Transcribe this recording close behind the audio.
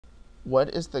What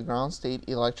is the ground state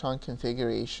electron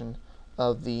configuration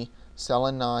of the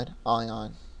selenide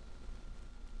ion?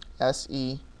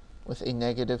 Se with a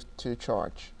 -2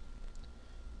 charge.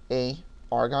 A.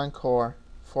 Argon core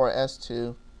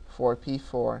 4s2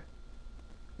 4p4.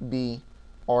 B.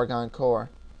 Argon core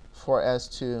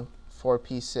 4s2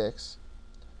 4p6.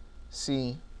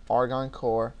 C. Argon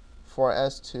core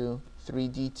 4s2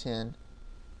 3d10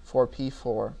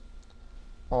 4p4.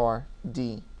 Or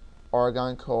D.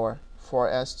 Argon core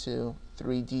 4s2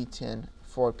 3d10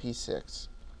 4p6.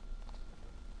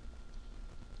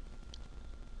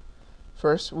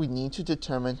 First, we need to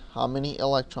determine how many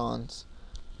electrons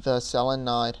the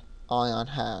selenide ion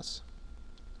has.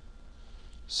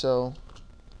 So,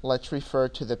 let's refer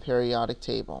to the periodic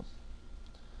table.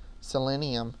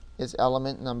 Selenium is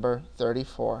element number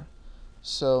 34,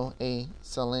 so a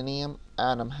selenium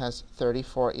atom has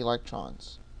 34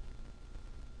 electrons.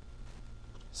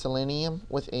 Selenium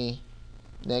with a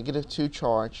 -2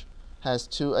 charge has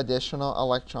 2 additional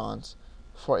electrons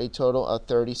for a total of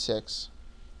 36.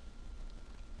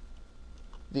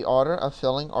 The order of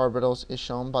filling orbitals is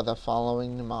shown by the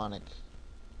following mnemonic.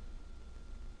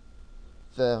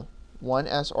 The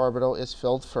 1s orbital is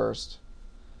filled first,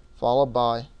 followed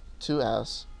by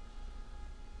 2s,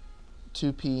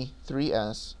 2p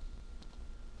 3s,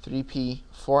 3p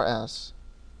 4s,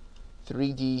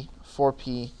 3d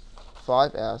 4p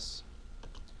 5s,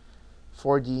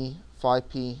 4d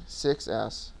 5p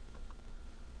 6s,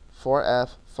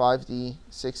 4f 5d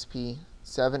 6p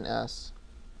 7s,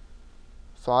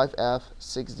 5f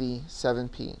 6d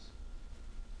 7p.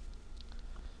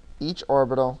 Each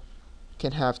orbital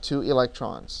can have 2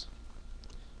 electrons.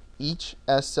 Each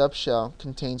s subshell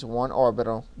contains 1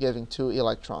 orbital, giving 2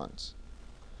 electrons.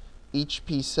 Each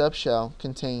p subshell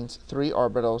contains 3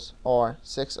 orbitals, or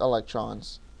 6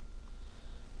 electrons.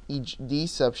 Each d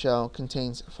subshell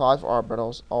contains 5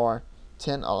 orbitals, or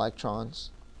 10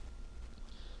 electrons.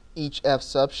 Each f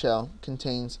subshell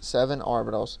contains 7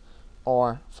 orbitals,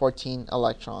 or 14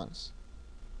 electrons.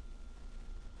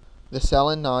 The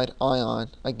selenide ion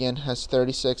again has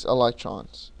 36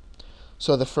 electrons.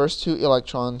 So the first 2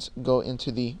 electrons go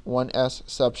into the 1s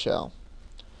subshell.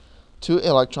 2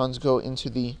 electrons go into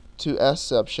the 2s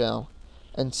subshell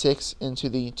and 6 into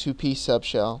the 2p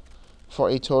subshell for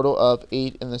a total of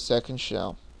 8 in the second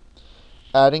shell.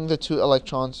 Adding the 2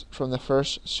 electrons from the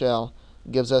first shell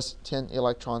gives us 10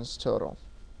 electrons total.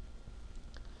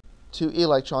 2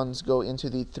 electrons go into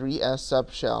the 3s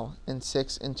subshell and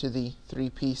 6 into the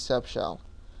 3p subshell.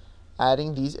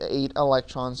 Adding these 8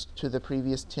 electrons to the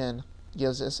previous 10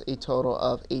 gives us a total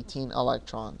of 18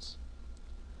 electrons.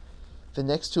 The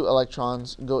next 2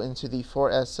 electrons go into the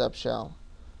 4s subshell.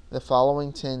 The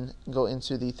following 10 go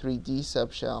into the 3d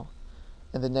subshell,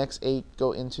 and the next 8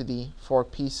 go into the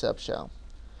 4p subshell.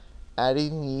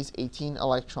 Adding these 18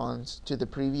 electrons to the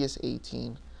previous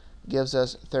 18 gives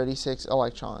us 36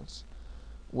 electrons,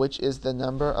 which is the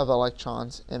number of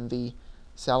electrons in the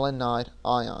selenide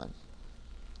ion.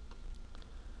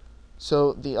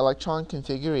 So the electron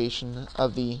configuration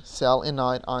of the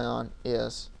selenide ion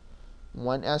is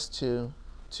 1s2,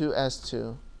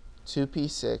 2s2,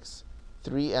 2p6,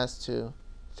 3s2,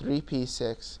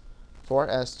 3p6,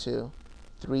 4s2,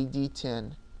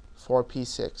 3d10,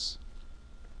 4p6.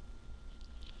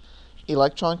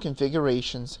 Electron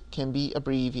configurations can be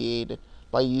abbreviated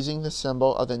by using the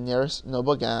symbol of the nearest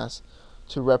noble gas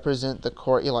to represent the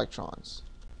core electrons.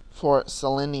 For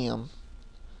selenium,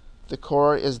 the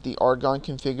core is the argon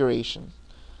configuration,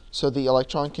 so the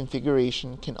electron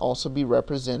configuration can also be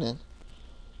represented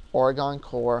argon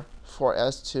core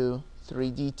 4s2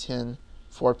 3d10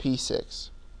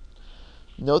 4p6.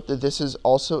 Note that this is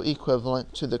also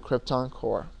equivalent to the krypton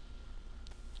core.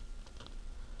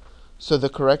 So the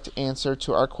correct answer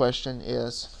to our question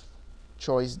is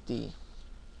choice D.